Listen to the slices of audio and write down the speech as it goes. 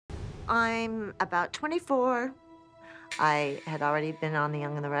I'm about 24. I had already been on The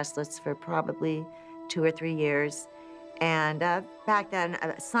Young and the Restless for probably 2 or 3 years. And back then,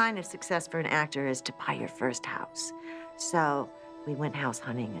 a sign of success for an actor is to buy your first house. So we went house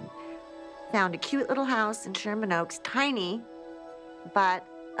hunting and found a cute little house in Sherman Oaks, tiny, but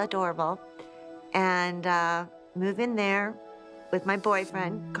adorable. And moved in there with my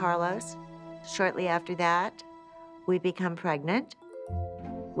boyfriend, Carlos. Shortly after that, we become pregnant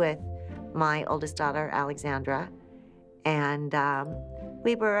with my oldest daughter, Alexandra. And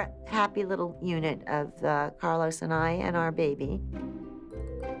we were a happy little unit of Carlos and I and our baby.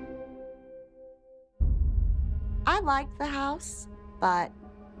 I liked the house, but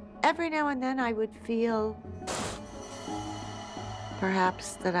every now and then I would feel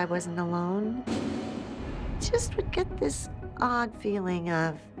perhaps that I wasn't alone. Just would get this odd feeling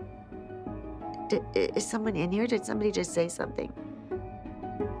of, is someone in here? Did somebody just say something?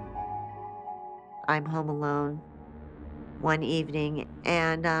 I'm home alone one evening,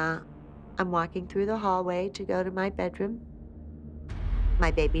 and I'm walking through the hallway to go to my bedroom.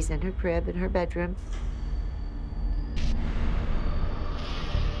 My baby's in her crib in her bedroom.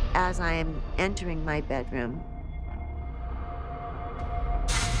 As I am entering my bedroom,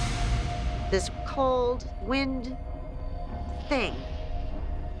 this cold wind thing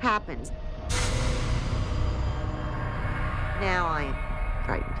happens. Now I am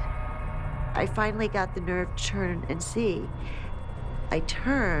frightened. I finally got the nerve to turn and see. I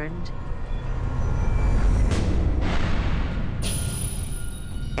turned,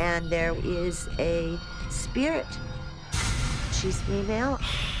 and there is a spirit. She's female,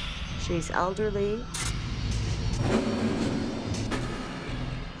 she's elderly.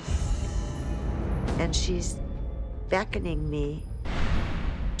 And she's beckoning me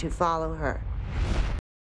to follow her.